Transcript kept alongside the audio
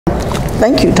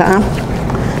Thank you, Tom.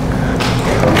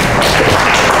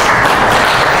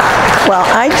 Well,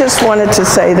 I just wanted to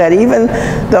say that even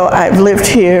though I've lived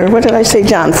here, what did I say,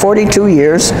 John, 42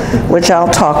 years, which I'll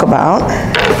talk about,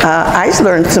 I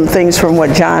learned some things from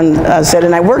what John said,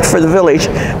 and I worked for the village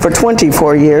for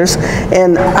 24 years,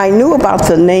 and I knew about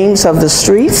the names of the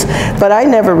streets, but I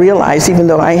never realized, even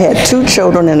though I had 2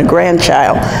 children and a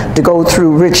grandchild to go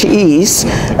through Rich East,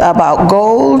 about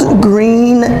Gold,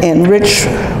 Green, and Rich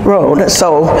Road.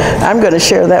 So I'm going to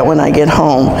share that when I get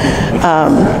home.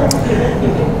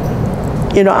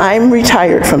 You know, I'm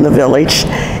retired from the village,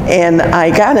 and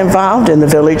I got involved in the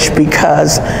village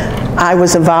because I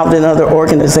was involved in other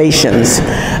organizations.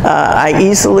 I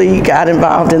easily got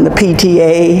involved in the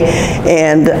PTA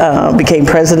and became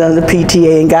president of the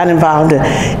PTA and got involved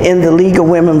in the League of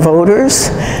Women Voters.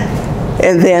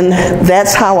 And then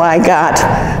that's how I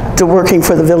got to working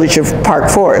for the Village of Park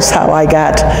Forest, how I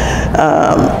got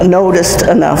noticed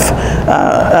enough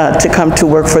to come to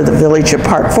work for the Village of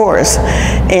Park Forest.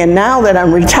 And now that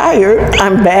I'm retired,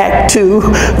 I'm back to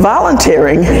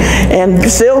volunteering and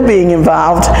still being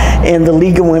involved in the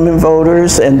League of Women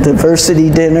Voters and diversity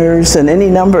dinners and any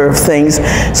number of things.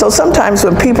 So sometimes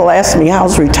when people ask me,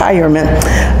 how's retirement?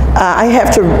 I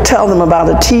have to tell them about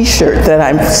a t-shirt that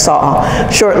I saw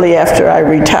shortly after I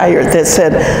retired that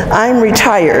said, I'm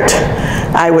retired.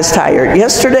 I was tired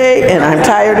yesterday and I'm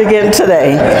tired again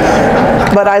today.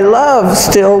 But I love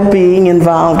still being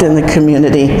involved in the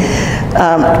community.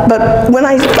 But when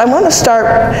I want to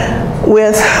start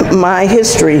with my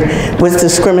history with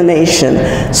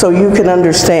discrimination so you can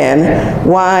understand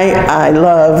why I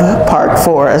love Park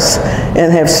Forest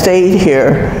and have stayed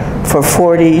here for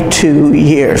 42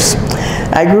 years.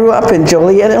 I grew up in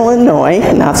Joliet, Illinois,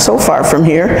 not so far from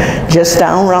here, just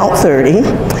down Route 30.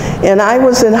 And I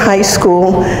was in high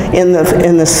school in the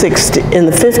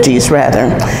 50s rather.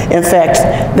 In fact,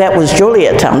 that was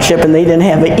Joliet Township, and they didn't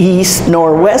have an east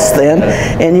nor west then,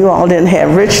 and you all didn't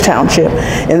have Rich Township,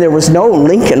 and there was no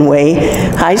Lincoln Way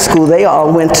High School. They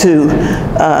all went to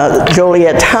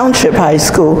Joliet Township High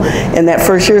School in that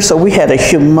first year, so we had a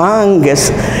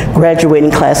humongous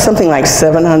graduating class, something like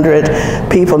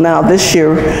 700 people. Now next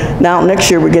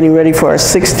year we're getting ready for our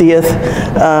 60th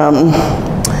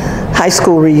high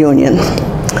school reunion.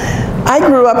 I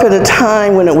grew up at a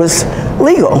time when it was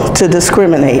legal to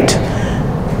discriminate.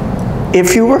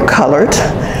 If you were colored,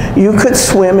 you could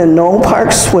swim in Knoll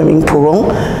Park swimming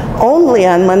pool only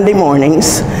on Monday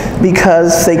mornings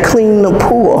because they cleaned the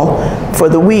pool for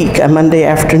the week on Monday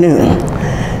afternoon.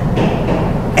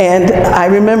 And I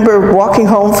remember walking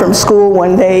home from school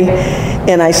one day,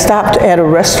 and I stopped at a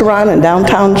restaurant in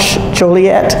downtown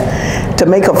Joliet to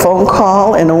make a phone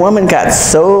call, and a woman got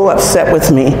so upset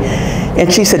with me.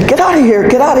 And she said, get out of here,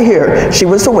 get out of here. She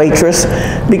was the waitress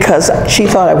because she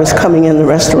thought I was coming in the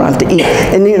restaurant to eat.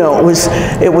 And you know, it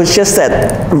was just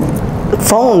that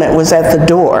phone that was at the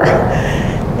door.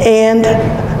 And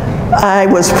I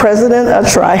was president of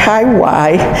Tri-High-Y,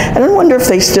 and I wonder if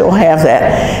they still have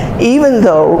that, even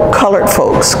though colored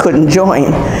folks couldn't join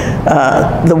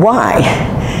the Y.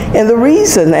 And the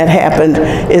reason that happened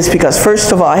is because,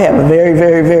 first of all, I have a very,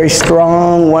 very, very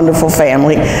strong, wonderful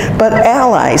family, but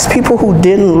allies, people who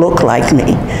didn't look like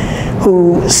me,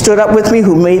 who stood up with me,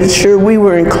 who made sure we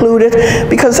were included,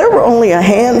 because there were only a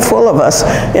handful of us.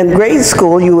 In grade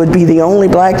school, you would be the only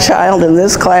black child in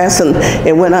this class, and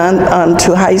it went on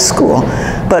to high school.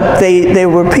 But they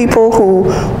were people who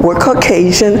were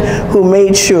Caucasian, who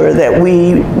made sure that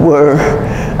we were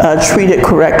treated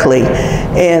correctly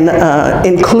and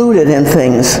included in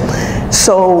things.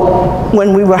 So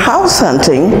when we were house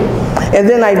hunting, and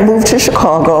then I moved to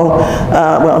Chicago,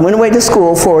 well, I went away to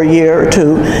school for a year or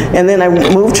two, and then I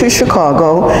moved to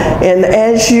Chicago, and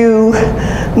as you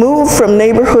move from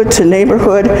neighborhood to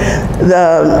neighborhood,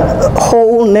 the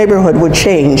whole neighborhood would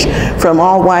change from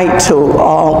all white to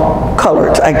all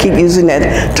colored. I keep using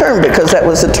that term because that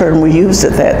was the term we used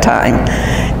at that time.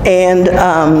 And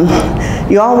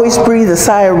you always breathe a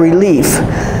sigh of relief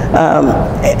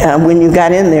when you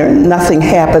got in there. Nothing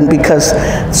happened because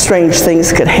strange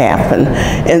things could happen.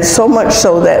 And so much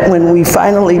so that when we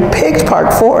finally picked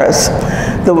Park Forest,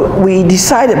 we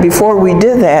decided before we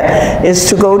did that is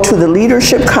to go to the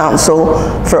Leadership Council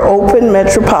for Open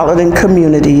Metropolitan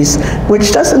Communities,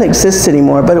 which doesn't exist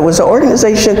anymore, but it was an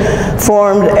organization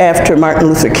formed after Martin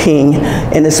Luther King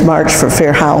and his March for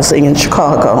Fair Housing in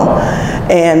Chicago.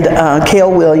 and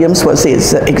Cale Williams was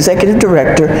the executive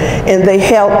director, and they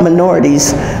helped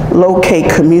minorities locate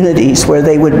communities where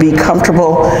they would be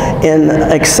comfortable and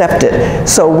accepted.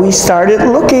 So we started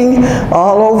looking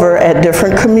all over at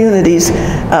different communities.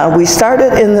 We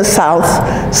started in the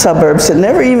south suburbs. It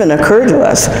never even occurred to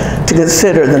us to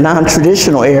consider the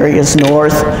non-traditional areas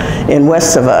north and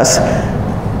west of us.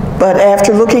 But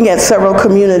after looking at several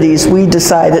communities, we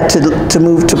decided to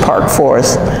move to Park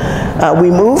Forest.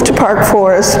 We moved to Park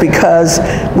Forest because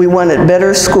we wanted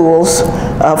better schools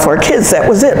for kids. That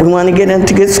was it. We wanted to get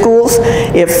into good schools.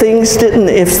 If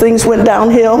things went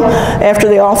downhill after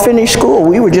they all finished school,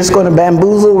 we were just going to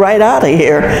bamboozle right out of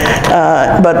here.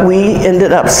 But we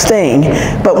ended up staying.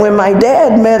 But when my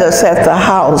dad met us at the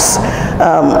house,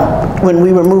 when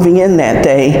we were moving in that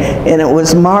day, and it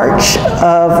was March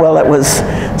of, well, it was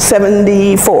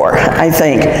 74, I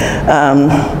think.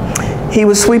 He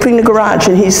was sweeping the garage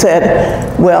and he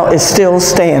said, well, it's still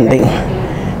standing.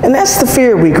 And that's the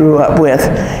fear we grew up with.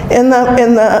 And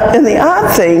the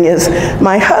odd thing is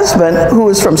my husband, who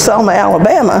was from Selma,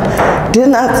 Alabama, did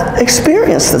not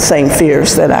experience the same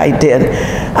fears that I did.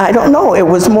 I don't know, it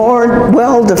was more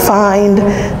well-defined.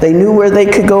 They knew where they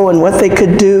could go and what they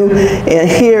could do. And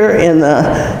here in the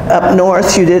up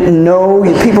north, you didn't know.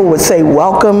 People would say,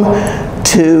 welcome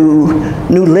to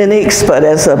New Lenox, but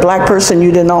as a black person,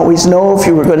 you didn't always know if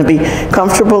you were going to be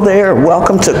comfortable there.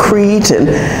 Welcome to Crete and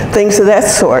things of that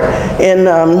sort. And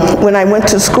when I went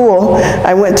to school,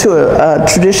 I went to a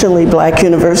traditionally black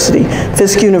university,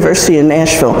 Fisk University in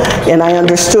Nashville, and I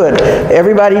understood.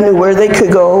 Everybody knew where they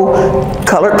could go.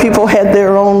 Colored people had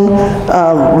their own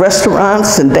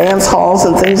restaurants and dance halls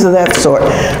and things of that sort,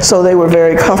 so they were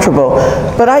very comfortable.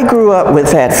 But I grew up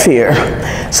with that fear.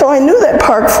 So I knew that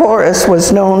Park Forest was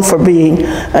known for being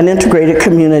an integrated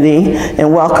community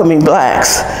and welcoming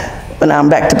blacks. But now I'm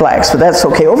back to blacks, but that's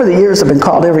okay. Over the years I've been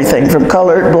called everything from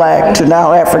colored, black, to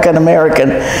now African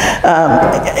American.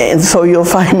 And so you'll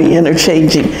find me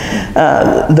interchanging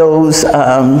those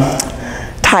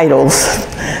titles.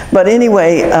 But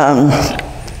anyway,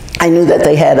 I knew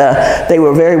that they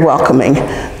were very welcoming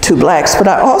to blacks, but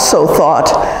I also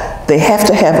thought they have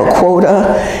to have a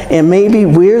quota, and maybe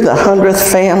we're the 100th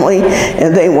family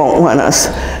and they won't want us.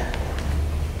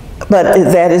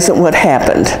 But that isn't what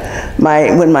happened.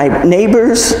 When my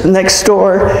neighbors next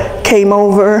door came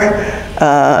over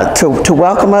to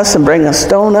welcome us and bring us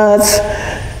donuts,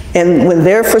 and when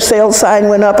their for sale sign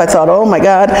went up, I thought, oh my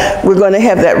God, we're going to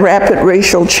have that rapid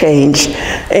racial change.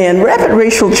 And rapid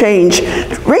racial change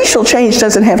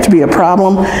doesn't have to be a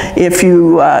problem if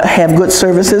you have good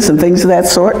services and things of that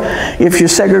sort. If you're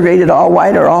segregated all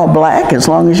white or all black, as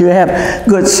long as you have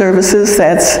good services,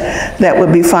 that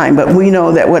would be fine. But we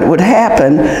know that what would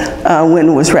happen when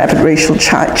it was rapid racial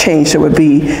change, there would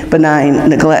be benign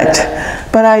neglect.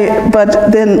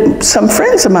 But then some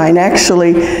friends of mine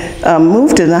actually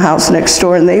moved in the house next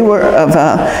door, and they were of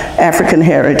African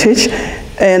heritage.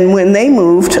 And when they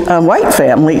moved, a white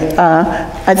family,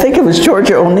 I think it was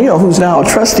Georgia O'Neill, who's now a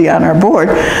trustee on our board,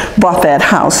 bought that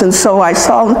house. And so I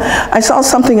saw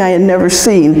something I had never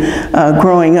seen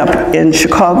growing up in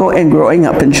Chicago and growing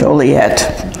up in Joliet.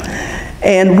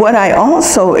 And what I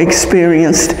also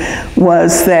experienced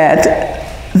was that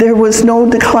there was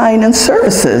no decline in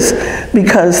services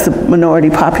because the minority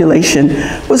population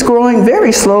was growing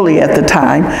very slowly at the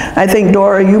time. I think,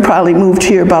 Dora, you probably moved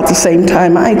here about the same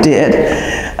time I did.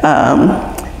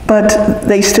 But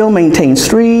they still maintained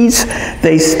streets,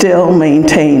 they still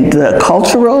maintained the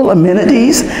cultural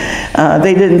amenities.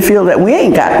 They didn't feel that we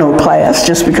ain't got no class.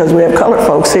 Just because we have colored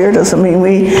folks here doesn't mean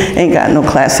we ain't got no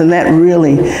class, and that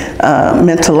really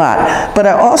meant a lot. But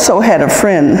I also had a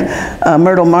friend,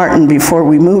 Myrtle Martin, before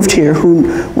we moved here,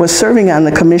 who was serving on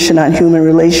the Commission on Human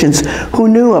Relations, who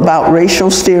knew about racial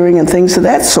steering and things of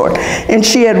that sort. And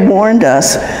she had warned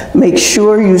us, make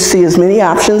sure you see as many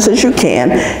options as you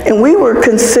can. And we were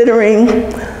considering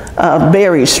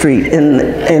Berry Street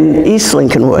in East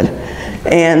Lincolnwood.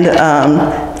 And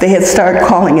they had started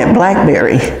calling it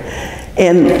Blackberry.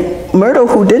 And Myrtle,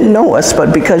 who didn't know us,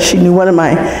 but because she knew one of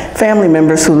my family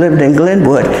members who lived in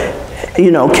Glenwood,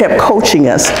 kept coaching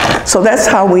us. So that's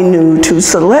how we knew to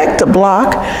select a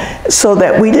block so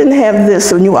that we didn't have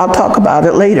this, and I'll talk about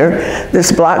it later,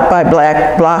 this block by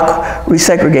block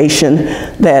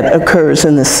resegregation that occurs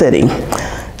in the city.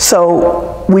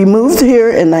 So we moved here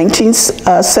in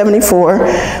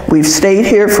 1974. We've stayed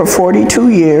here for 42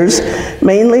 years,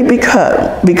 mainly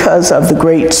because of the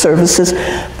great services,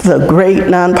 the great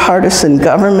nonpartisan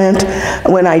government.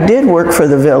 When I did work for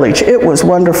the village, it was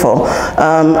wonderful.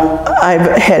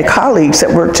 I've had colleagues that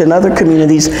worked in other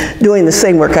communities doing the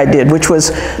same work I did, which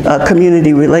was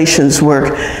community relations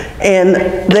work. And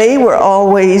they were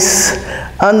always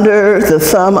under the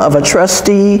thumb of a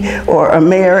trustee or a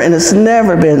mayor, and it's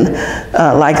never been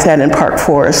like that in Park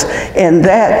Forest. And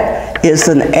that is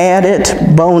an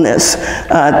added bonus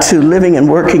to living and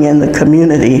working in the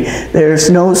community. There's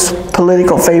no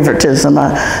political favoritism,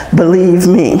 believe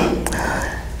me.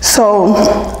 So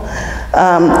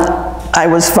I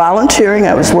was volunteering.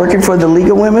 I was working for the League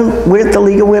of Women, with the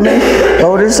League of Women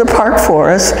Voters of Park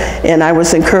Forest, and I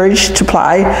was encouraged to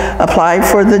apply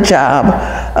for the job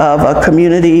of a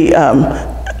community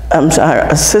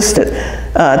assistant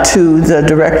to the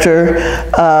Director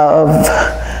of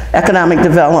Economic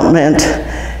Development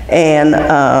and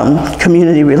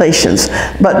Community Relations.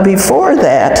 But before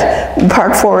that,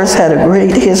 Park Forest had a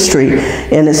great history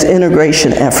in its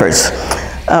integration efforts.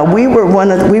 We were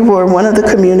one of the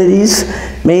communities,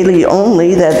 mainly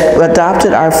only, that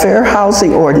adopted our Fair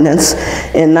Housing Ordinance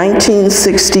in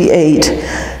 1968,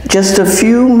 just a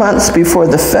few months before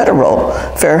the federal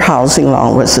Fair Housing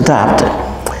Law was adopted.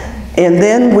 And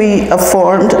then we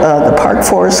formed the Park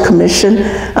Forest Commission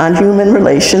on Human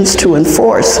Relations to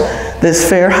enforce this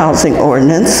Fair Housing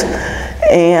Ordinance.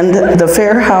 And the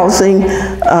Fair Housing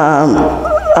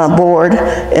Board,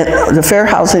 the Fair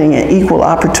Housing and Equal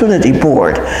Opportunity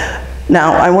Board.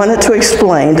 Now, I wanted to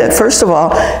explain that, first of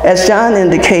all, as John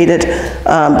indicated,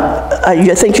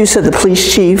 I think you said the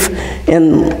police chief,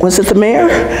 and was it the mayor?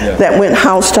 Yeah. That went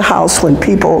house to house when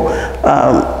people,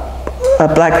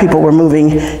 black people were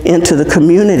moving into the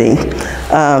community.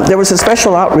 There was a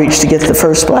special outreach to get the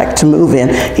first black to move in.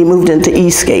 He moved into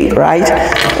Eastgate, right?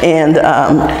 And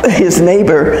his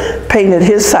neighbor painted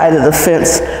his side of the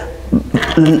fence,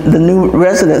 the new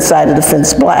resident side of the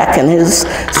fence, black, and his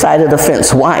side of the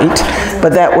fence white,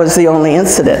 but that was the only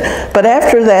incident. But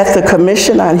after that, the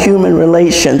Commission on Human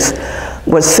Relations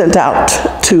was sent out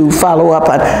to follow up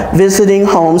on visiting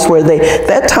homes where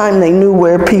that time they knew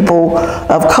where people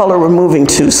of color were moving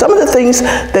to. Some of the things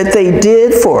that they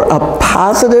did for a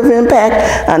positive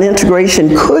impact on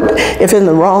integration could, if in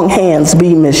the wrong hands,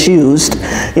 be misused.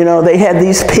 You know, they had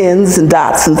these pins and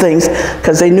dots and things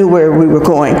because they knew where we were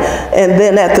going. And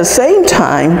then at the same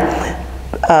time,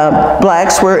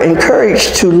 blacks were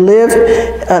encouraged to live,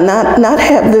 not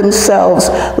have themselves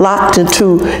locked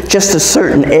into just a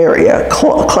certain area,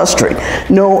 clustering,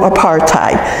 no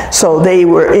apartheid. So they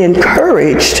were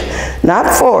encouraged,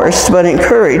 not forced, but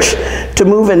encouraged to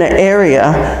move in an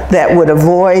area that would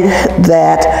avoid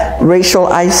that racial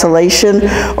isolation,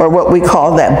 or what we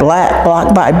call that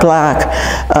block by block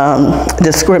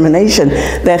discrimination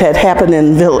that had happened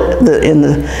in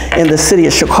the city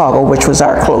of Chicago, which was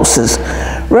our closest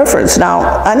reference.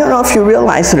 Now, I don't know if you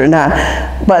realize it or not,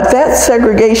 but that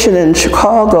segregation in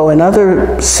Chicago and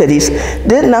other cities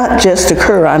did not just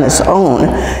occur on its own.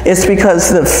 It's because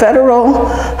the federal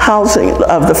housing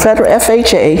of the federal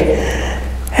FHA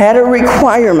had a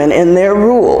requirement in their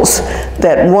rules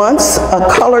that once a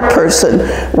colored person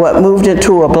moved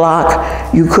into a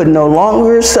block, you could no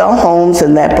longer sell homes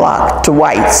in that block to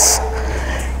whites.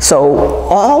 So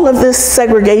all of this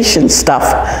segregation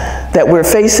stuff that we're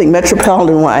facing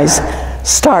metropolitan-wise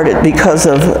started because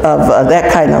of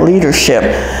that kind of leadership.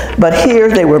 But here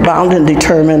they were bound and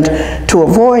determined to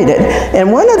avoid it.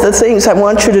 And one of the things I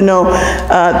want you to know,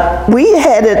 we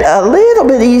had it a little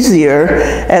bit easier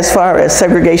as far as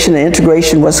segregation and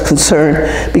integration was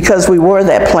concerned because we were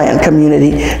that planned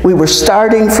community. We were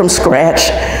starting from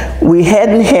scratch. We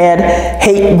hadn't had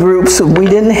hate groups. We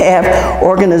didn't have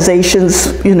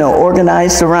organizations, you know,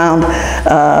 organized around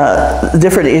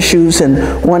different issues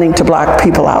and wanting to block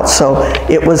people out. So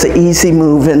it was an easy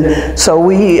move. And so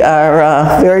we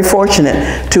are very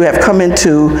fortunate to have come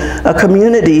into a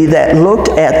community that looked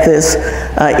at this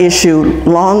issue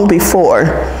long before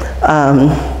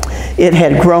it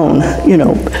had grown, you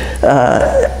know,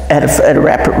 at a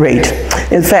rapid rate.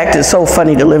 In fact, it's so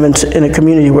funny to live in a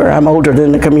community where I'm older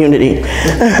than the community.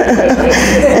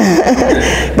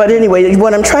 But anyway,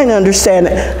 what I'm trying to understand,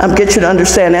 get you to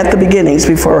understand at the beginnings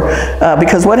before,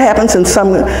 because what happens in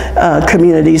some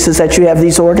communities is that you have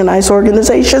these organized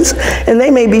organizations, and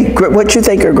they may be what you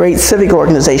think are great civic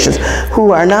organizations,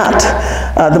 who are not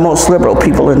the most liberal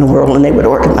people in the world, and they would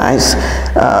organize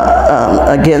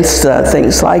against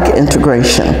things like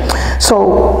integration.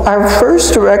 So our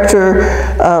first director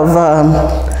of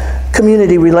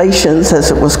Community Relations,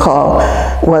 as it was called,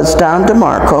 was Don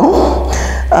DeMarco.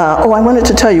 Oh, I wanted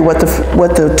to tell you what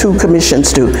the two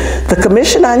commissions do. The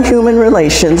Commission on Human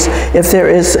Relations, if there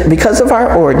is, because of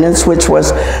our ordinance, which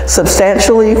was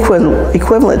substantially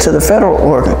equivalent to the federal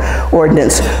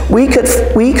ordinance, we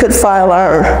could file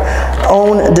our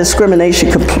own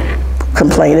discrimination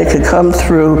complaint. It could come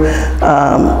through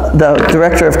the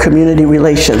Director of Community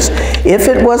Relations. If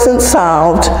it wasn't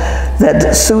solved,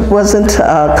 that suit wasn't,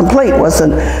 complaint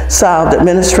wasn't solved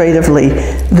administratively,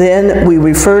 then we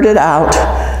referred it out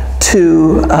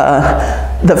to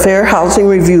the Fair Housing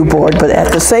Review Board, but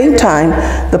at the same time,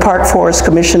 the Park Forest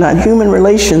Commission on Human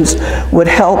Relations would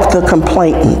help the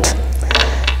complainant.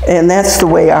 And that's the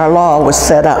way our law was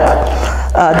set up.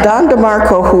 Don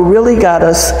DeMarco, who really got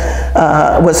us,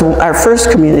 was our first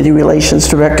community relations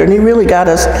director, and he really got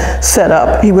us set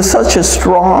up. He was such a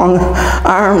strong,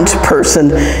 armed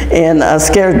person and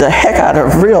scared the heck out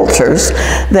of realtors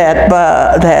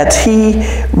that he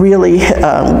really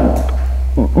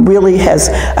really has,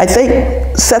 I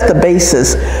think, set the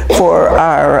basis for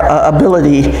our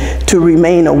ability to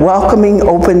remain a welcoming,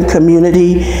 open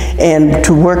community and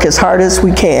to work as hard as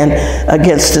we can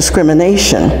against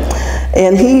discrimination.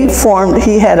 And he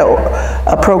had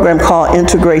a program called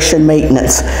Integration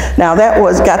Maintenance. Now that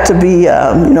got to be,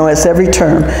 you know, as every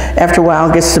term, after a while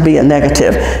gets to be a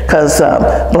negative, because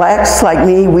blacks like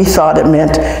me, we thought it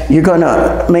meant you're going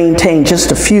to maintain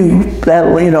just a few,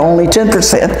 that'll, you know, only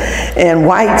 10%, and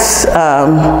whites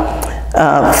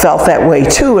felt that way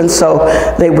too, and so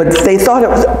they thought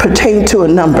it pertained to a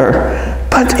number.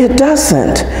 But it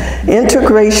doesn't.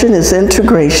 Integration is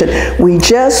integration. We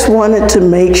just wanted to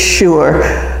make sure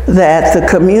that the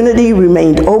community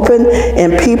remained open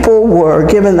and people were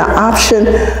given the option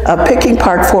of picking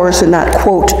Park Forest and not,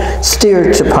 quote,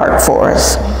 steered to Park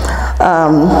Forest.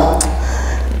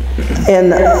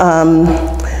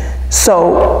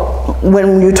 So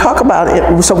when you talk about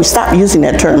it, so we stopped using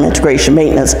that term, integration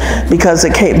maintenance, because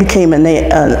it became a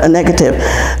negative.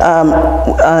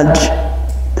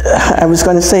 I was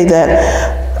going to say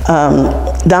that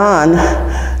Don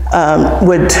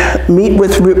would meet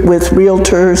with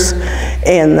realtors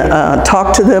and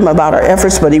talk to them about our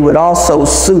efforts, but he would also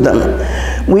sue them.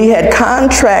 We had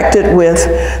contracted with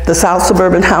the South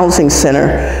Suburban Housing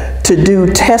Center to do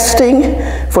testing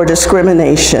for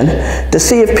discrimination, to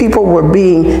see if people were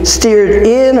being steered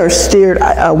in or steered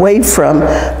away from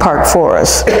Park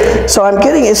Forest. So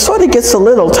it sort of gets a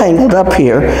little tangled up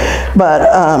here, but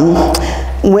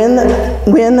when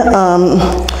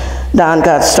Don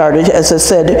got started, as I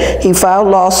said, he filed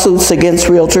lawsuits against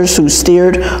realtors who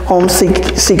steered home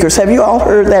seekers. Have you all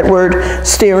heard that word,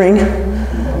 steering?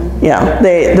 Yeah,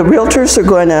 the realtors are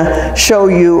going to show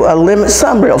you a limit.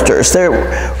 Some realtors,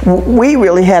 we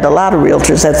really had a lot of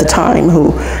realtors at the time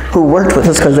who worked with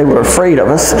us because they were afraid of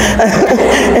us.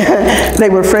 They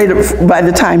were afraid of, by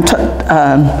the time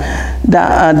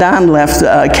Don left,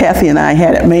 Kathy and I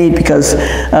had it made because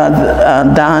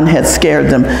Don had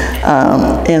scared them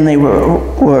and they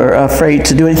were afraid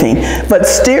to do anything. But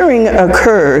steering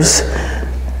occurs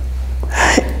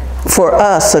for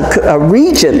us, a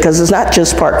region, because it's not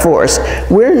just Park Forest.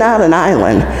 We're not an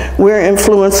island. We're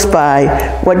influenced by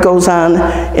what goes on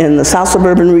in the South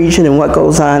Suburban region and what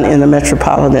goes on in the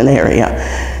metropolitan area.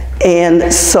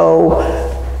 And so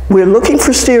we're looking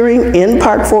for steering in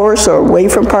Park Forest or away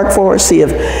from Park Forest,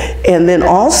 and then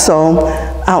also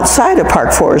outside of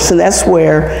Park Forest, and that's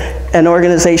where an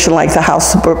organization like the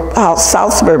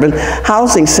South Suburban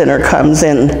Housing Center comes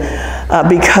in,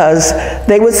 because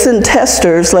they would send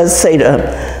testers, let's say to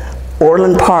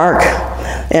Orland Park,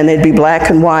 and they'd be black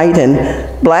and white,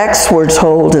 and blacks were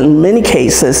told in many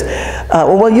cases,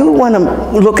 well, you want to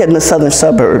look in the southern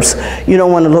suburbs. You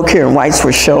don't want to look here. And whites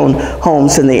were shown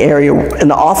homes in the area, in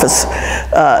the office,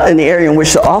 in the area in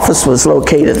which the office was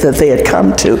located that they had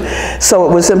come to. So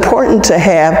it was important to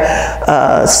have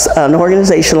an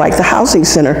organization like the Housing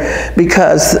Center,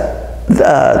 because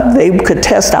they could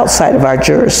test outside of our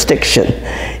jurisdiction.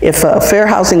 If a fair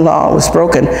housing law was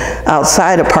broken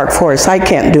outside of Park Forest, I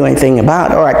can't do anything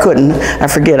about it, or I couldn't. I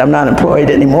forget, I'm not employed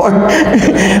anymore.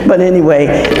 But anyway,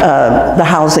 the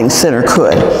Housing Center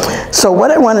could. So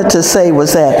what I wanted to say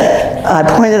was that I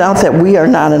pointed out that we are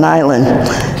not an island.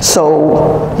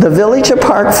 So the Village of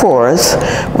Park Forest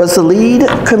was the lead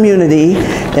community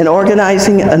in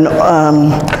organizing an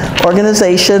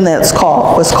organization that was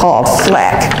called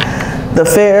FLAC. The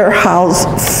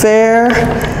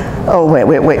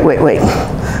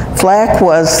FLAC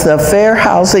was the Fair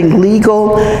Housing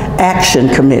Legal Action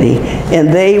Committee, and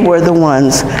they were the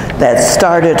ones that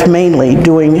started mainly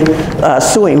doing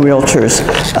suing realtors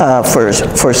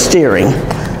for steering.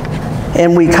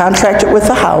 and we contracted with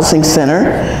the housing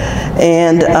center,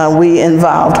 and we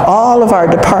involved all of our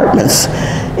departments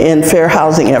in fair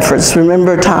housing efforts.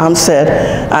 Remember, Tom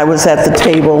said I was at the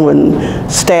table in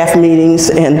staff meetings,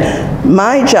 and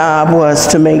my job was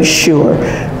to make sure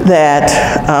that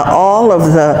all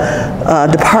of the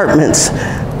departments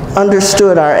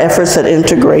understood our efforts at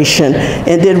integration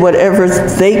and did whatever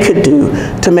they could do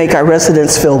to make our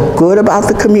residents feel good about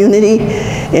the community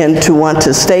and to want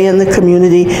to stay in the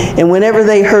community. And whenever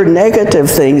they heard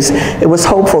negative things, it was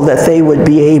hopeful that they would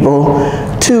be able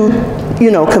to,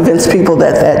 you know, convince people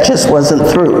that that just wasn't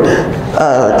true.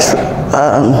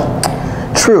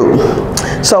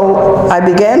 So I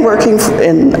began working,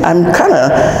 and I'm kind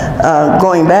of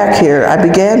going back here. I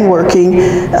began working,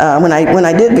 when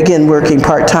I did begin working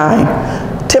part-time,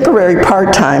 temporary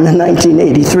part-time in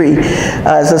 1983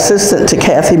 as assistant to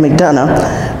Kathy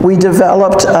McDonough. We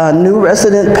developed a new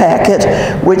resident packet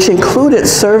which included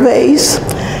surveys,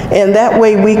 and that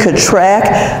way we could track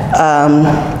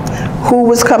who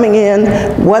was coming in,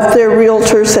 what their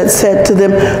realtors had said to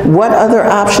them, what other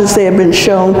options they had been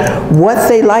shown, what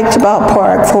they liked about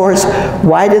Park Forest,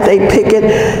 why did they pick it.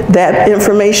 That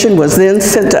information was then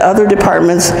sent to other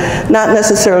departments, not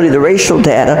necessarily the racial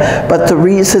data, but the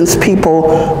reasons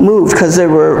people moved, because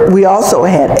we also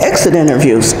had exit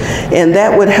interviews, and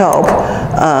that would help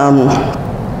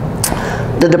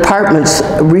the departments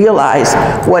realize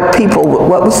what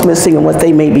was missing and what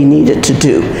they maybe needed to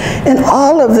do. And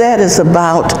all of that is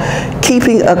about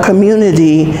keeping a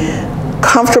community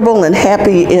comfortable and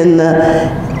happy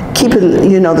keeping,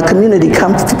 you know, the community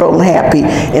comfortable and happy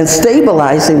and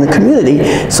stabilizing the community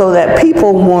so that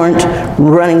people weren't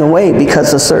running away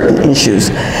because of certain issues.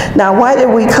 Now, why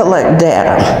did we collect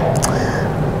data?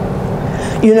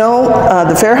 You know,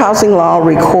 the Fair Housing Law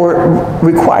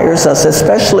requires us,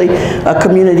 especially a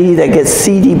community that gets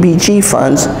CDBG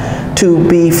funds, to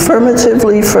be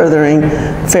affirmatively furthering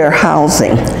fair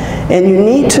housing. And you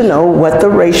need to know what the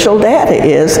racial data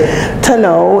is to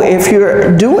know if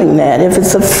you're doing that, if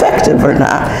it's effective or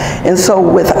not. And so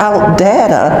without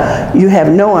data, you have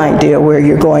no idea where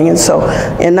you're going. And so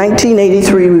in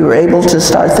 1983, we were able to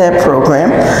start that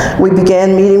program. We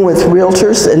began meeting with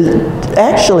realtors, and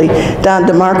actually, Don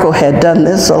DeMarco had done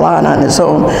this a lot on his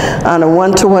own, on a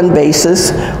one-to-one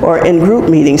basis or in group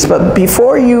meetings. But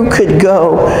before you could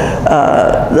go,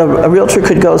 a realtor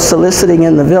could go soliciting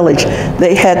in the village,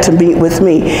 they had to meet with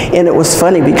me. And it was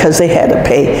funny because they had to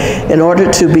pay. In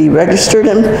order to be registered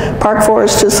in Park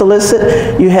Forest to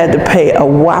solicit, you had to pay a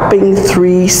whopping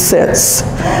 3 cents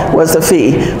was the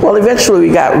fee. Well, eventually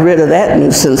we got rid of that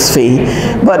nuisance fee.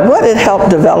 But what it helped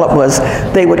develop was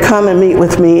they would come and meet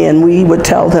with me, and we would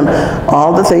tell them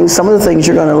all the things, some of the things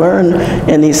you're going to learn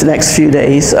in these next few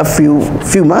days, a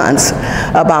few months,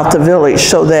 about the village,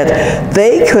 so that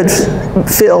they could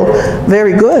feel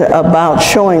very good about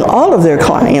showing all of their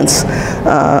clients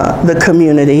the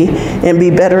community and be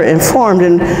better informed.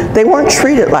 And they weren't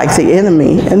treated like the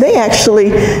enemy, and they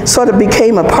actually sort of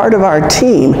became a part of our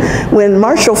team. When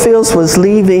Marshall Fields was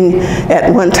leaving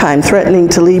at one time, threatening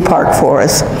to leave Park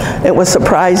Forest, it was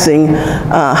surprising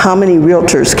how many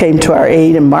realtors came to our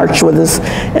aid and marched with us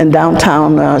in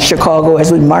downtown Chicago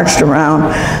as we marched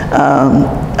around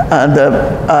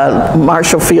the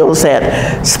Marshall Fields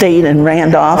at State and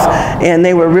Randolph, and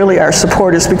they were really our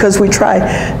supporters, because we try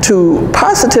to,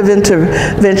 positive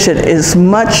intervention is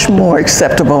much more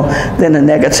acceptable than a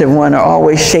negative one, or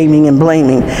always shaming and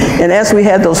blaming. And as we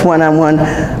had those one-on-one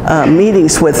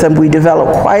meetings with them, we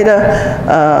developed quite a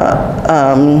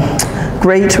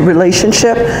great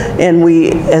relationship, and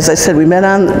we, as I said, we met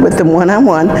with them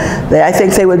one-on-one. I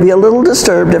think they would be a little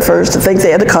disturbed at first to think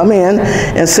they had to come in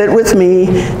and sit with me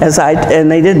and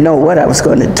they didn't know what I was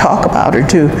going to talk about or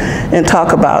do, and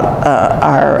talk about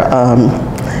our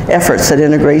efforts at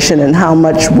integration and how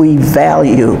much we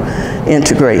value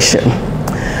integration.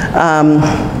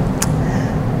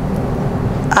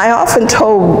 I often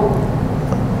told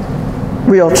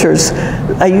realtors,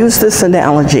 I use this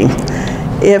analogy: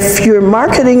 if you're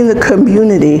marketing the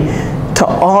community to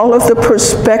all of the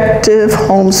prospective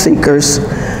home seekers,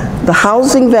 the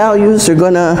housing values are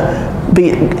going to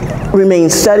remain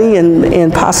steady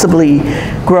and possibly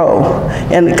grow.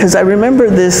 And because I remember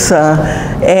this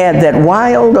ad that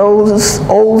Wild Olds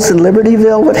in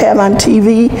Libertyville would have on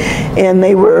TV, and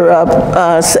they were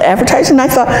advertising. I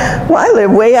thought, well, I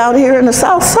live way out here in the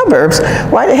south suburbs.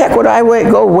 Why the heck would I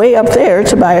go way up there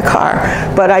to buy a car?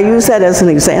 But I use that as an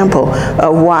example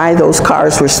of why those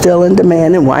cars were still in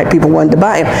demand and why people wanted to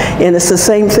buy them. And it's the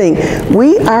same thing.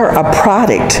 We are a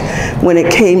product when it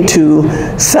came to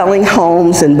selling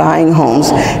homes and buying buying homes.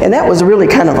 And that was really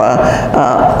kind of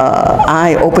a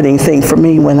eye-opening thing for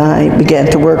me when I began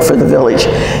to work for the village.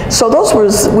 So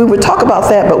we would talk about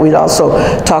that, but we'd also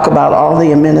talk about all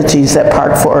the amenities that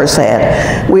Park Forest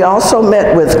had. We also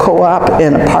met with co-op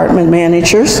and apartment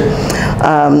managers.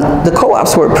 The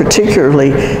co-ops were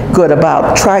particularly good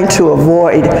about trying to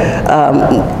avoid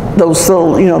those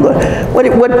little, you know,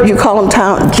 what you call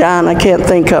them, John, I can't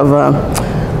think of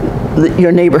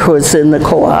your neighborhoods in the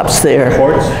co-ops there.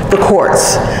 Courts? The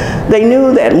courts. They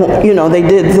knew that, you know,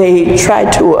 they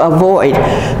tried to avoid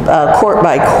court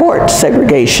by court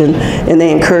segregation, and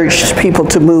they encouraged people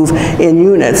to move in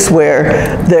units where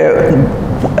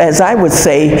as I would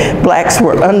say, blacks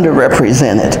were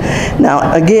underrepresented.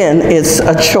 Now, again, it's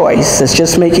a choice. It's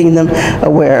just making them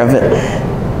aware of it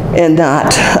and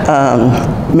not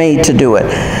made to do it.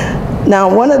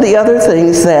 Now, one of the other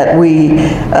things that we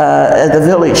at the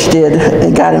village did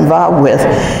and got involved with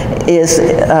is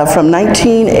from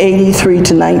 1983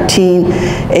 to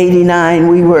 1989,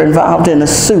 we were involved in a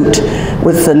suit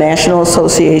with the National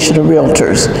Association of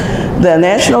Realtors. The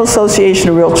National Association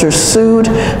of Realtors sued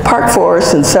Park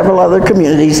Forest and several other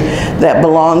communities that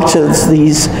belong to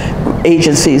these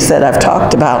agencies that I've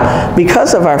talked about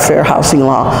because of our fair housing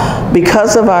law,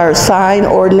 because of our sign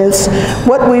ordinance.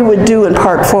 What we would do in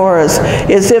Park Forest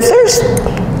is if there's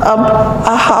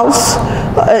a house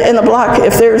in a block,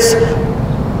 if there's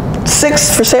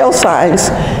 6 for sale signs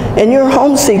and you're a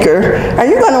home seeker, are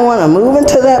you going to want to move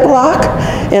into that block?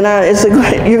 And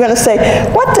you're going to say,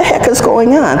 what the heck is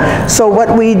going on? So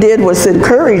what we did was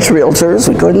encourage realtors,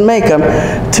 we couldn't make them,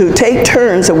 to take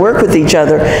turns and work with each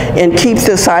other and keep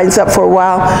the signs up for a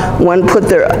while. One put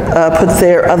their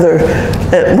other,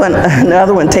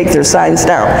 another one take their signs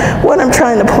down. What I'm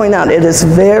trying to point out, it is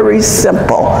very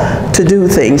simple to do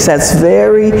things. That's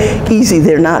very easy.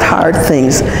 They're not hard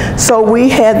things. So we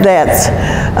had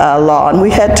that law, and we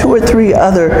had 2 or 3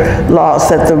 other laws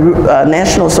that the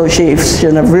National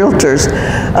Association of Realtors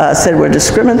said were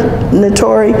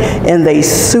discriminatory, and they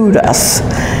sued us.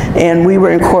 And we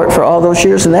were in court for all those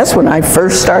years, and that's when I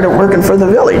first started working for the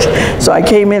village. So I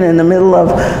came in the middle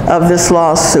of this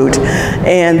lawsuit,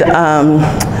 and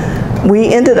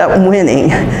we ended up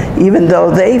winning, even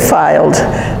though they filed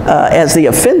as the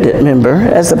offended member,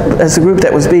 as a group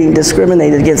that was being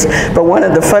discriminated against. But one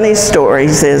of the funny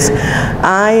stories is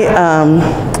I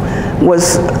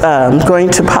was going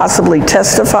to possibly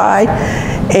testify,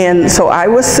 and so I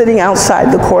was sitting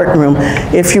outside the courtroom.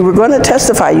 If you were going to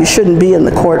testify, you shouldn't be in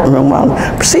the courtroom while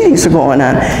proceedings are going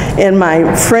on. And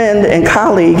my friend and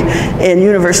colleague in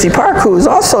University Park, who was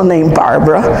also named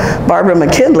Barbara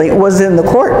McKinley, was in the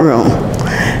courtroom.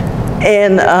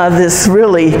 And this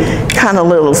really kind of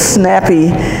little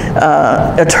snappy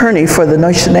attorney for the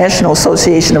National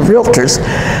Association of Realtors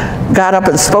got up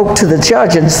and spoke to the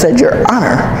judge and said, "Your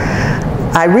Honor,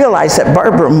 I realize that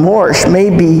Barbara Morse may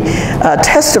be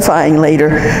testifying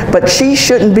later, but she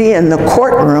shouldn't be in the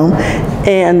courtroom,"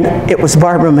 and it was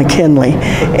Barbara McKinley.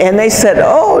 And they said,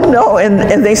 "Oh, no,"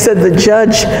 and they said the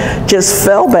judge just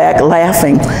fell back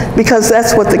laughing, because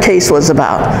that's what the case was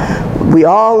about. We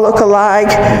all look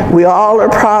alike, we all are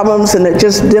problems, and it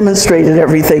just demonstrated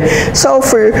everything. So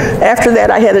after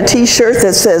that, I had a t-shirt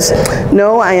that says,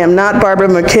 "No, I am not Barbara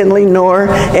McKinley, nor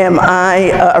am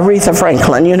I Aretha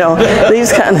Franklin," you know,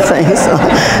 these kind of things. So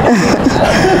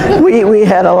we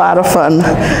had a lot of fun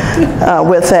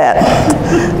with that.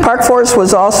 Park Forest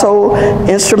was also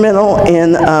instrumental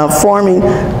in forming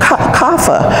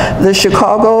CAFA, the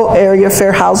Chicago Area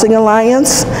Fair Housing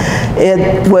Alliance.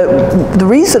 The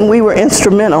reason we were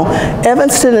instrumental,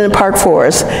 Evanston and Park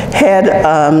Forest had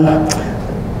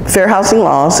fair housing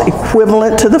laws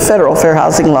equivalent to the federal fair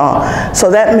housing law.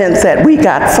 So that meant that we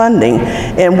got funding,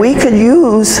 and we could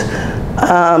use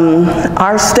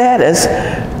our status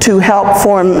to help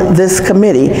form this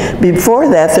committee. Before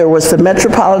that, there was the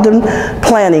Metropolitan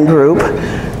Planning Group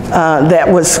that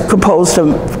was composed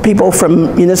of people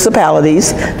from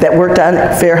municipalities that worked on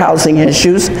fair housing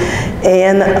issues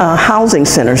and housing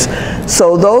centers.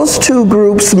 So those 2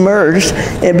 groups merged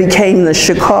and became the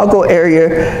Chicago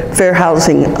Area Fair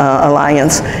Housing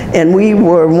Alliance, and we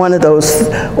were one of those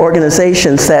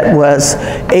organizations that was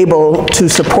able to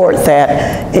support that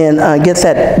and get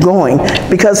that going.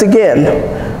 Because again,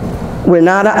 we're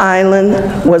not an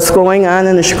island. What's going on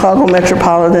in the Chicago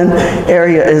metropolitan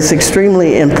area is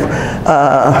extremely,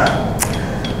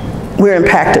 we're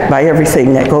impacted by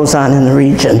everything that goes on in the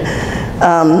region.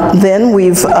 Then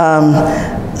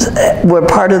we're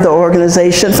part of the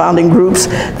organization, founding groups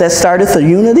that started the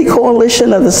Unity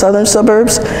Coalition of the Southern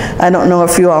Suburbs. I don't know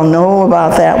if you all know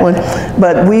about that one,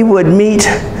 but we would meet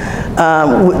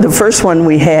The first one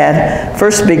we had,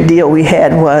 first big deal we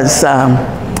had was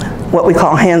what we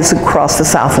call Hands Across the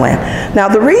Southland. Now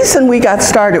the reason we got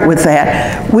started with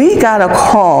that, we got a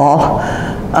call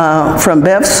from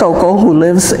Bev Sokol, who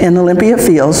lives in Olympia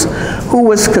Fields, who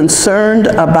was concerned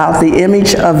about the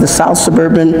image of the South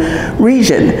Suburban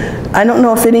region. I don't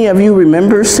know if any of you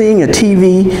remember seeing a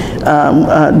TV,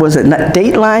 was it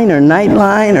Dateline or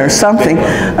Nightline or something,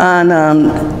 on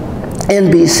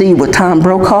NBC with Tom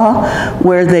Brokaw,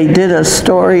 where they did a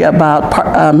story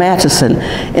about Matheson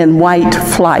in white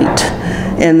flight.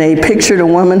 And they pictured a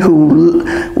woman who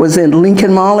was in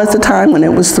Lincoln Mall at the time when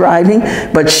it was thriving,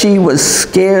 but she was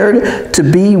scared to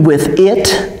be with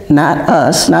it, not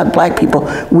us, not black people.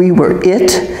 We were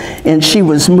it, and she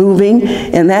was moving,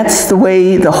 and that's the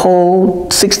way the whole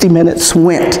 60 Minutes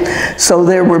went. So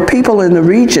there were people in the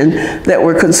region that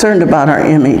were concerned about our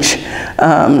image.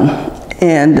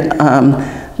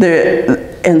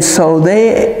 And so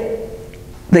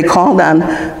they called on,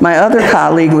 my other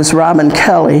colleague was Robin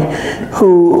Kelly,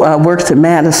 who worked at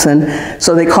Madison.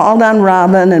 So they called on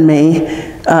Robin and me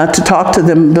to talk to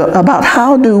them about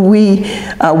how do we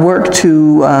work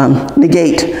to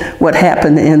negate what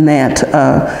happened in that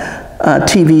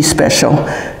TV special.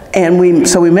 And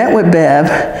so we met with Bev,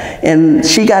 and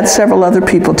she got several other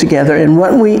people together, and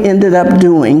what we ended up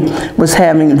doing was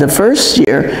having the first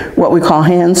year what we call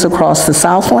Hands Across the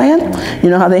Southland. You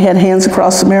know how they had Hands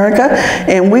Across America?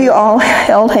 And we all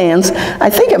held hands. I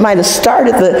think it might have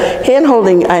started, the hand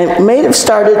holding, I may have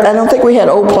started, I don't think we had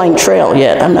Old Plank Trail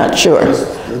yet, I'm not sure.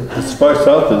 The far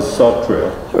south is Salt Trail.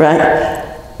 Right.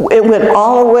 It went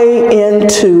all the way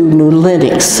into New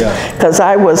Lenox, because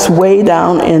I was way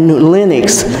down in New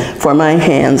Lenox for my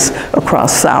Hands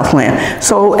Across Southland.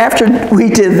 So after we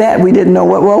did that, we didn't know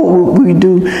what we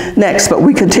do next, but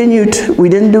we continued. We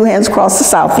didn't do Hands Across the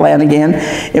Southland again.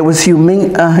 It was a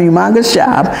humongous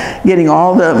job getting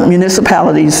all the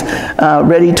municipalities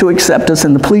ready to accept us,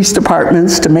 and the police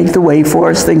departments to make the way for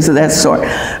us, things of that sort.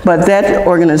 But that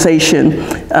organization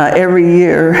every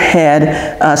year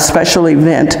had a special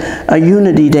event, a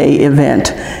Unity Day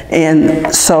event.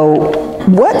 And so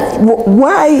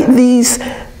why these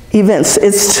events?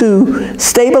 It's to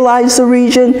stabilize the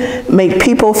region, make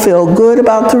people feel good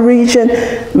about the region,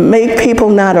 make people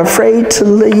not afraid to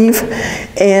leave,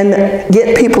 and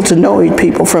get people to know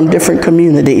people from different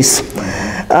communities.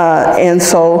 And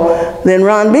so then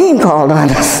Ron Bean called on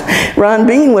us. Ron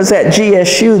Bean was at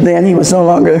GSU then. He was no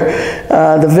longer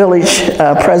the village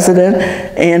president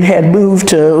and had moved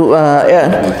to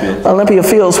Olympia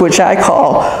Fields, which I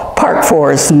call Park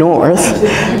Forest North,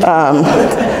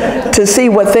 to see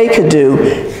what they could do.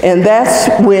 And that's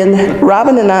when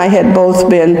Robin and I had both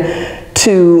been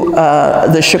to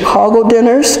the Chicago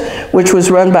dinners, which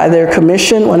was run by their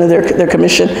commission, one of their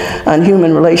commission on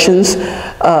human relations,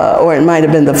 or it might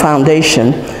have been the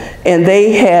foundation. And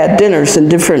they had dinners in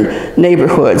different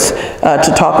neighborhoods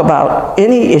to talk about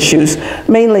any issues,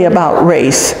 mainly about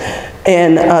race.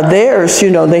 And theirs, you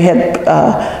know, they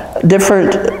had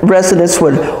different residents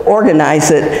would organize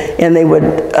it, and they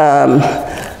would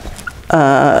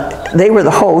they were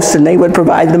the hosts, and they would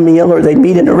provide the meal, or they'd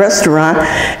meet in a restaurant.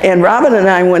 And Robin and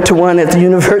I went to one at the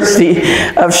University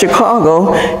of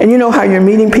Chicago, and you know how you're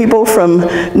meeting people from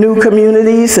new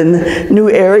communities and new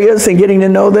areas and getting to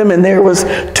know them, and there was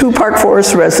 2 Park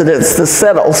Forest residents, the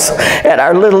Settles, at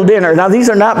our little dinner. Now these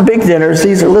are not big dinners,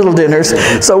 these are little dinners,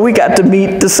 so we got to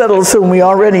meet the Settles whom we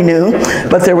already knew,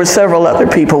 but there were several other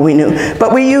people we knew.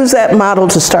 But we used that model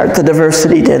to start the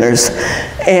diversity dinners,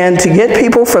 and to get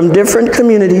people from different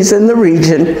communities in the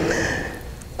region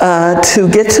to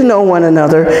get to know one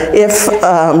another,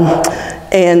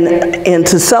 and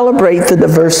to celebrate the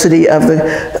diversity of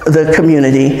the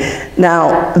community.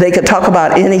 Now, they could talk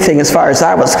about anything as far as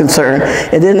I was concerned.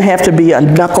 It didn't have to be a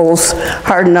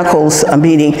hard knuckles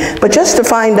meeting, but just to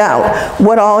find out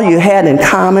what all you had in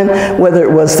common, whether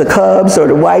it was the Cubs or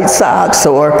the White Sox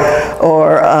or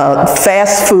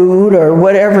fast food or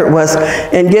whatever it was,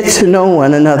 and get to know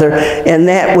one another. And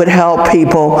that would help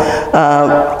people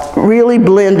really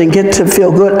blend and get to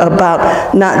feel good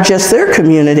about not just their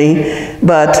community,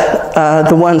 but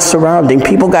the ones surrounding.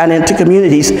 People got into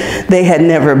communities they had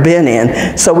never been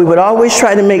in. So we would always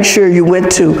try to make sure you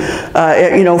went to,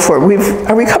 you know,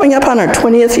 are we coming up on our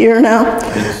 20th year now?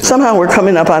 Somehow we're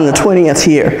coming up on the 20th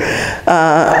year.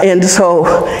 And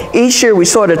so each year we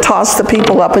sort of toss the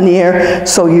people up in the air,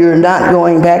 so you're not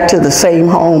going back to the same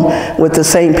home with the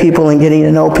same people and getting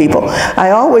to know people.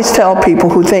 I always tell people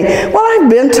who think, well, I've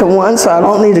been to one, so I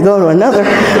don't need to go to another.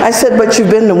 I said, but you've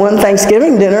been to one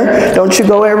Thanksgiving dinner. Don't Don't you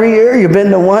go every year? You've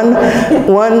been to one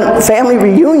family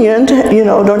reunion, you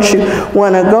know, don't you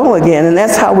want to go again? And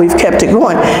that's how we've kept it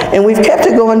going. And we've kept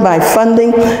it going by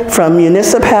funding from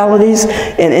municipalities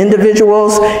and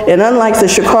individuals. And unlike the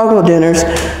Chicago dinners,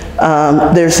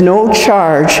 there's no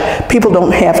charge. People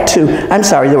don't have to, I'm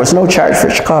sorry, there was no charge for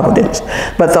Chicago dinners.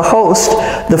 But the host,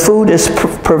 the food is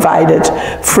provided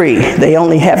free. They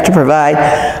only have to provide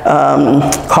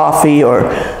coffee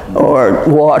or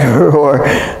water or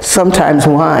sometimes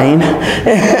wine.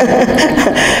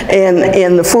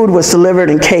 and the food was delivered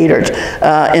and catered.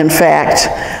 In fact,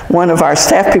 one of our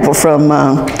staff people from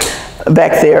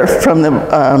back there, from the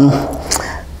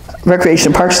Recreation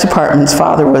and Parks Department's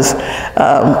father was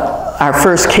our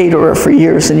first caterer for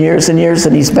years and years and years,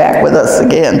 and he's back with us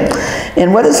again.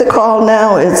 And what is it called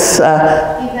now? It's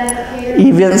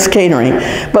Events Catering.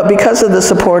 But because of the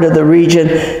support of the region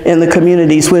and the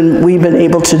communities, when we've been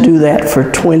able to do that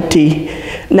for 20,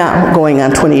 now going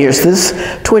on 20 years. This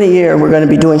 20 year, we're going to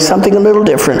be doing something a little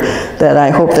different that I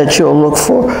hope that you'll look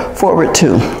forward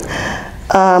to.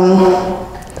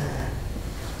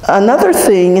 Another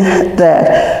thing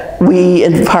that we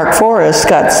in Park Forest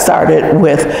got started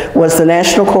with was the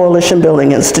National Coalition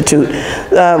Building Institute.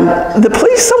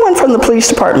 Someone from the police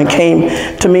department came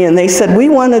to me and they said, we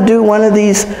want to do one of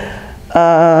these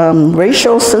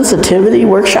racial sensitivity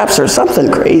workshops or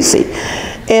something crazy.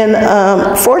 And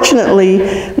fortunately,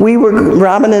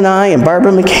 Robin and I and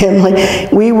Barbara McKinley,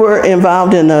 we were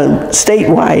involved in a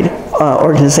statewide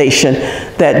organization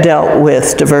that dealt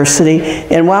with diversity.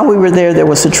 And while we were there, there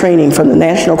was a training from the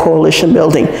National Coalition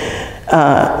Building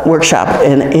workshop,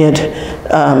 and it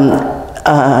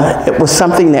was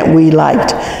something that we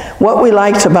liked. What we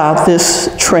liked about this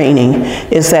training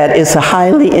is that it's a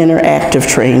highly interactive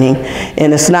training,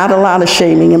 and it's not a lot of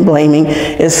shaming and blaming.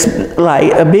 It's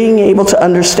like being able to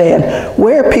understand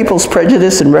where people's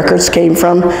prejudice and records came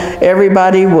from.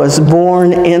 Everybody was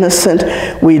born innocent.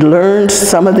 We learned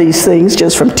some of these things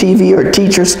just from TV or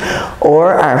teachers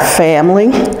or our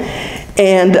family.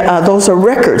 And those are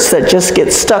records that just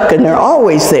get stuck, and they're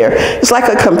always there. It's like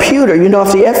a computer. You know,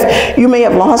 if you may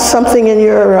have lost something in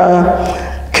your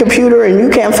computer and you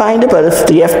can't find it, but if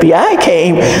the FBI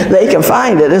came, they can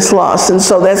find it. It's lost. And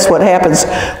so that's what happens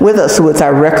with us, with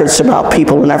our records about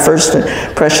people and our first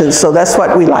impressions. So that's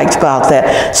what we liked about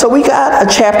that. So we got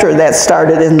a chapter that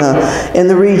started in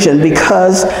the region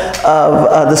because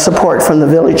of the support from the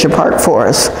Village of Park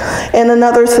Forest. And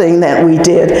another thing that we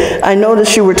did, I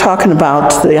noticed you were talking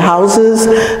about the houses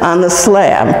on the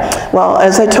slab. Well,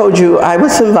 as I told you, I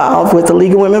was involved with the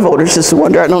League of Women Voters. Just a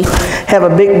wonder I don't have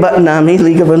a big button on me,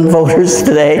 League of Women Voters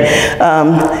today.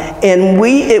 And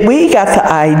we got the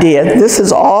idea, this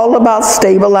is all about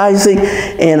stabilizing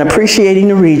and appreciating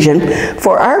the region.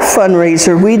 For our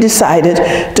fundraiser, we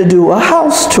decided to do a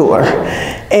house tour.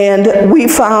 And we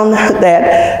found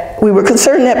that we were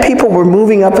concerned that people were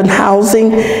moving up in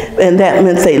housing, and that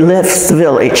meant they left the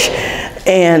village.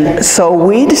 And so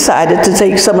we decided to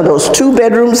take some of those 2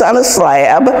 bedrooms on a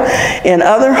slab in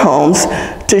other homes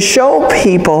to show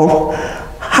people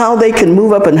how they can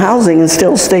move up in housing and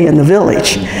still stay in the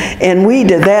village. And we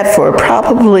did that for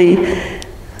probably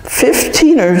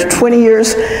 15 or 20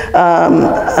 years,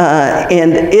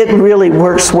 and it really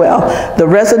works well. The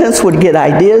residents would get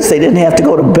ideas. They didn't have to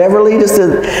go to Beverly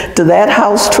to that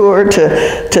house tour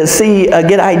to see,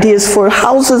 get ideas for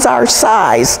houses our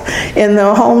size. And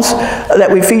the homes that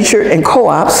we featured in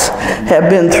co-ops have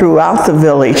been throughout the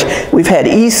village. We've had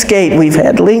Eastgate, we've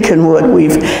had Lincolnwood,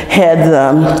 we've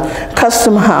had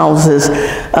custom houses,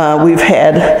 we've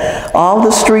had all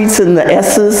the streets and the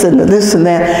S's and the this and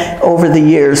that over the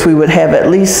years. We would have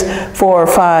at least 4 or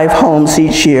 5 homes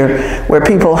each year where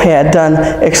people had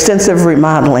done extensive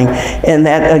remodeling, and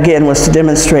that again was to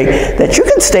demonstrate that you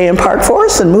can stay in Park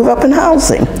Forest and move up in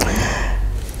housing.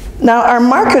 Now our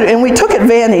market, and we took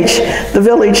advantage, the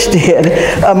village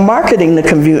did, of marketing the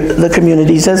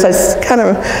communities. As I kind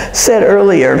of said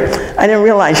earlier, I didn't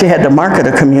realize you had to market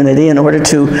a community in order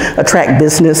to attract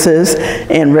businesses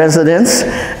and residents,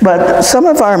 but some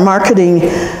of our marketing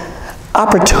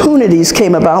opportunities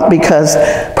came about because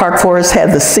Park Forest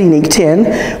had the Scenic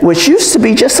 10, which used to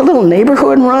be just a little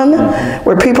neighborhood run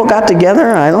where people got together,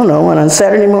 I don't know, on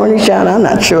Saturday mornings, John, I'm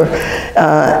not sure,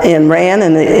 and ran,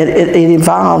 and it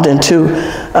evolved into,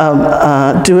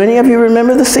 do any of you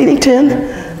remember the Scenic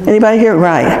 10? Anybody here?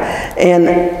 Right.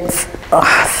 And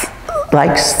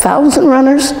like 1,000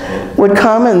 runners would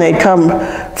come, and they'd come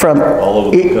from,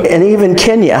 and even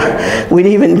Kenya. We'd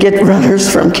even get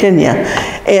runners from Kenya.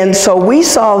 And so we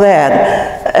saw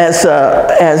that as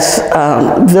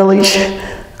village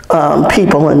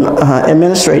people and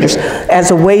administrators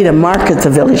as a way to market the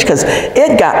village, because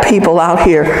it got people out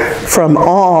here from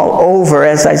all over,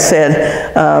 as I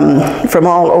said, from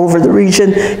all over the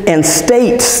region and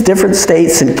states, different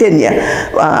states in Kenya.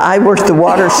 I worked the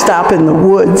water stop in the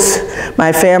woods.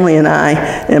 My family and I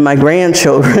and my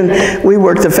grandchildren, we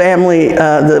worked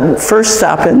the first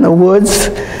stop in the woods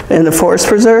in the forest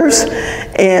preserves,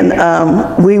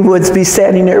 and we would be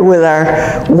standing there with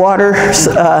our water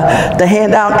to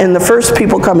hand out, and the first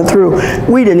people coming through,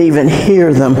 we didn't even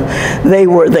hear them. They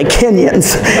were the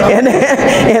Kenyans,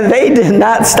 and they did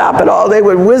not stop at all. They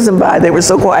would whizzing by. They were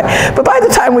so quiet. But by the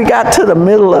time we got to the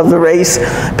middle of the race,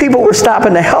 people were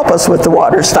stopping to help us with the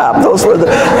water stop. Those were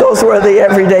the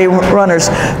everyday runners.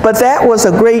 But that was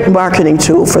a great marketing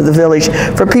tool for the village,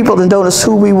 for people to notice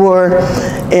who we were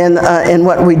and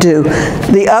what we do.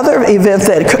 The other event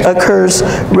that occurs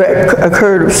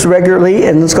regularly,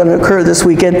 and is going to occur this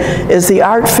weekend, is the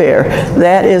art fair.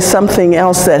 That is something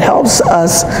else that helps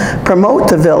us promote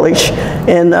the village,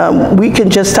 and we can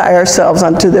just tie ourselves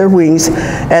onto their wings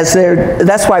as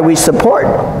that's why we support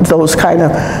those kind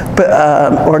of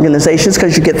organizations,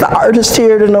 because you get the artists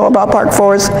here to know about Park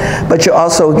Forest, but you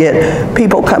also get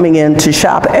people coming in to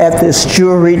shop at this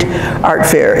jewelried art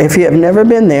fair. If you have never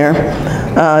been there,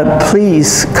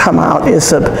 please come out.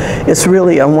 It's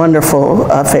really a wonderful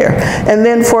fair. And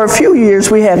then for a few years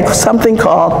we had something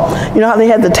called, you know how they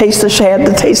had the Taste of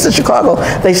Chicago?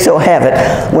 They still have it.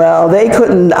 Well, they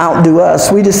couldn't outdo us.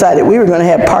 We decided we were going to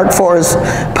have Park Forest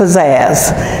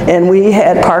Pizzazz, and we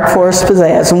had Park Forest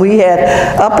Pizzazz, and we had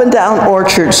up and down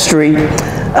Orchard Street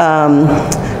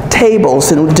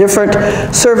tables, and different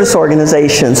service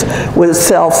organizations would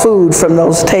sell food from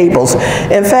those tables.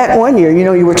 In fact, one year, you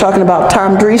know, you were talking about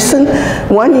Tom Dreesen.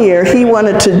 One year, he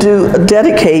wanted to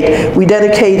dedicate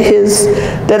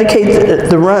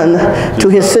the run to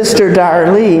his sister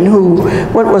Darlene, who,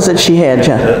 what was it she had,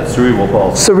 John? Cerebral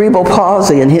palsy. Cerebral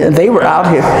palsy, and they were out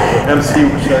here.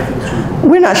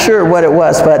 We're not sure what it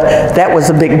was, but that was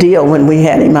a big deal when we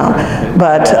had him out.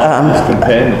 But his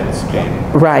companions came.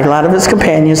 Right, a lot of his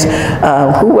companions.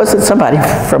 Who was it? Somebody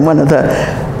from one of the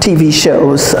TV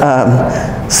shows,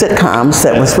 sitcoms,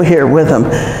 that was here with him.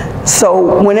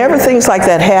 So whenever things like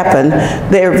that happen,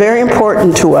 they're very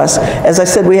important to us. As I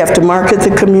said, we have to market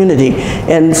the community,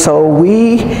 and so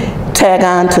we tag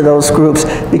on to those groups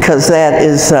because that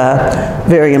is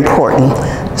very important.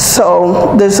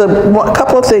 So there's a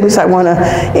couple of things I want to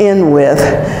end with,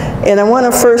 and I want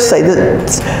to first say that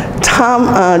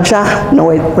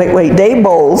Dave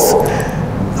Bowles,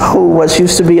 who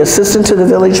used to be assistant to the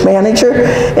village manager,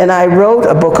 and I wrote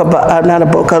a book about,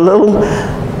 a little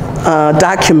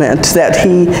document that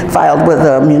he filed with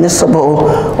a municipal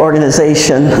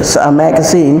organization, a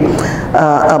magazine,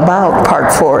 about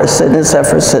Park Forest and its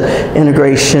efforts at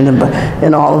integration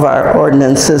in all of our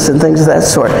ordinances and things of that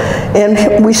sort.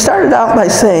 And we started out by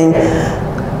saying,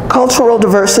 cultural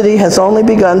diversity has only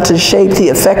begun to shape the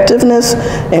effectiveness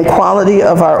and quality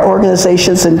of our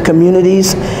organizations and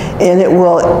communities, and it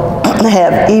will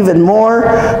have even more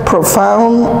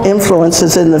profound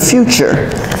influences in the future.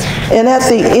 And at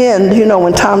the end, you know,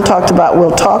 when Tom talked about,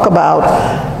 we'll talk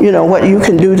about, you know, what you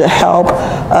can do to help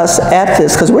us at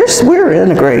this, because we're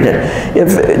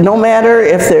integrated. No matter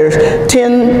if there's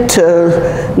 10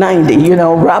 to 90, you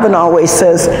know, Robin always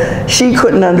says she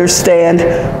couldn't understand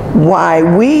why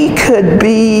we could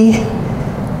be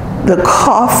the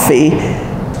coffee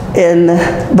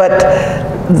but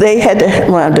they had to,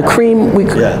 well, the cream,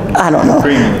 I don't know,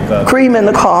 cream in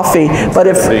the coffee, but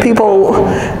if people,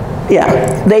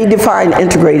 yeah, they define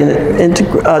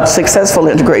successful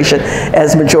integration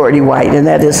as majority white, and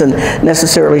that isn't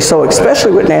necessarily so,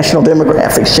 especially with national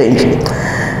demographics changing.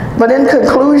 But in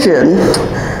conclusion,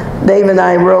 Dave and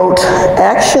I wrote,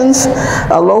 actions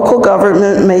a local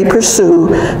government may pursue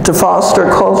to foster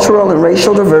cultural and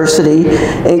racial diversity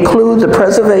include the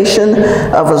preservation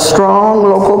of a strong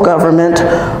local government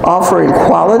offering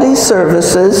quality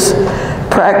services,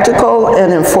 practical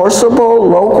and enforceable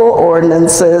local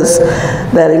ordinances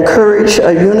that encourage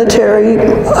a unitary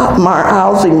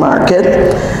housing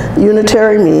market.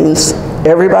 Unitary means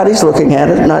everybody's looking at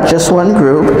it, not just one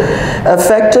group.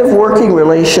 Effective working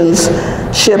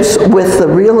relationships with the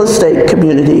real estate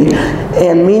community,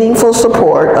 and meaningful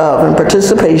support of and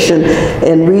participation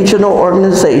in regional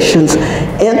organizations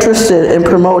interested in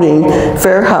promoting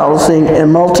fair housing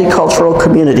and multicultural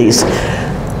communities.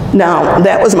 Now,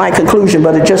 that was my conclusion,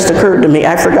 but it just occurred to me.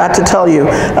 I forgot to tell you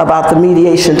about the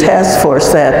mediation task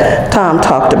force that Tom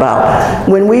talked about.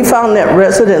 When we found that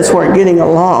residents weren't getting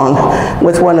along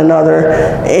with one another,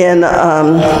 and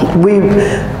we,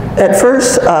 at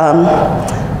first,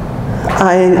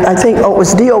 I think, it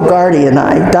was Dio Gardy and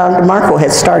Don DeMarco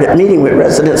had started meeting with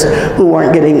residents who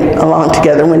weren't getting along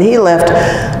together. When he left,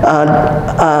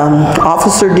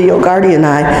 Officer Dio Gardy and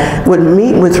I would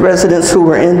meet with residents who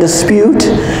were in dispute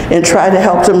and try to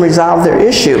help them resolve their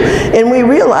issue. And we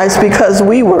realized because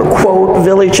we were, quote,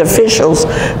 village officials,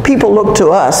 people looked to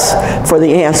us for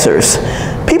the answers.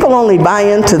 People only buy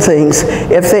into things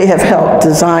if they have helped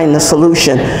design the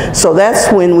solution. So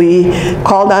that's when we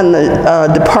called on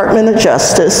the Department of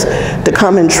Justice to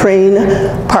come and train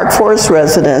Park Forest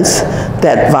residents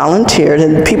that volunteered,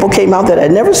 and people came out that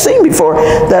I'd never seen before,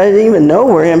 that I didn't even know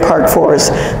were in Park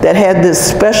Forest, that had this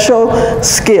special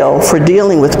skill for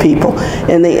dealing with people.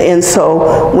 And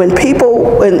so when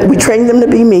we trained them to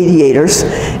be mediators,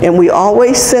 and we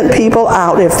always sent people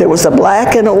out, if there was a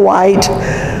black and a white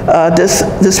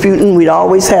disputant, we'd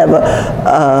always have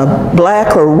a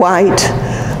black or white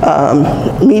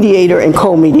mediator and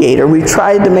co-mediator. We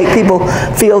tried to make people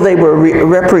feel they were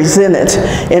represented,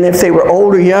 and if they were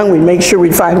old or young, we'd make sure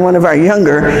we'd find one of our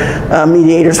younger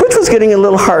mediators, which was getting a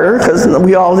little harder because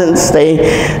we all didn't stay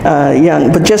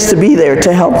young, but just to be there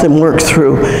to help them work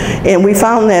through. And we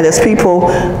found that as people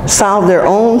solved their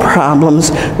own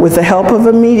problems with the help of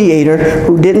a mediator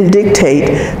who didn't dictate,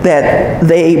 that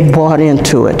they bought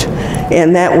into it.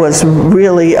 And that was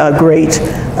really a great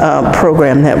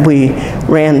program that we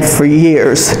ran for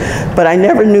years. But I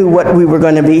never knew what we were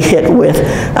going to be hit with.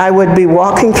 I would be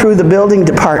walking through the building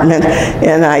department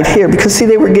and I'd hear, because see,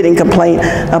 they were getting complaint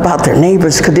about their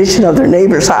neighbor's condition of their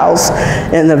neighbor's house,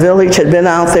 and the village had been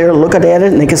out there looking at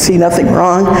it and they could see nothing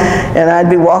wrong. And I'd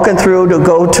be walking through to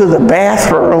go to the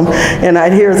bathroom and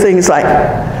I'd hear things like,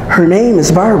 her name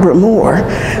is Barbara Moore.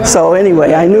 So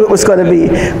anyway, I knew it was going to be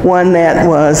one that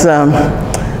was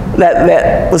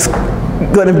that was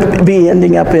going to be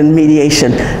ending up in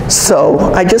mediation. So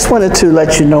I just wanted to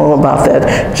let you know about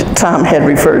that. Tom had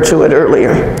referred to it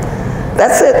earlier.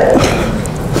 That's it.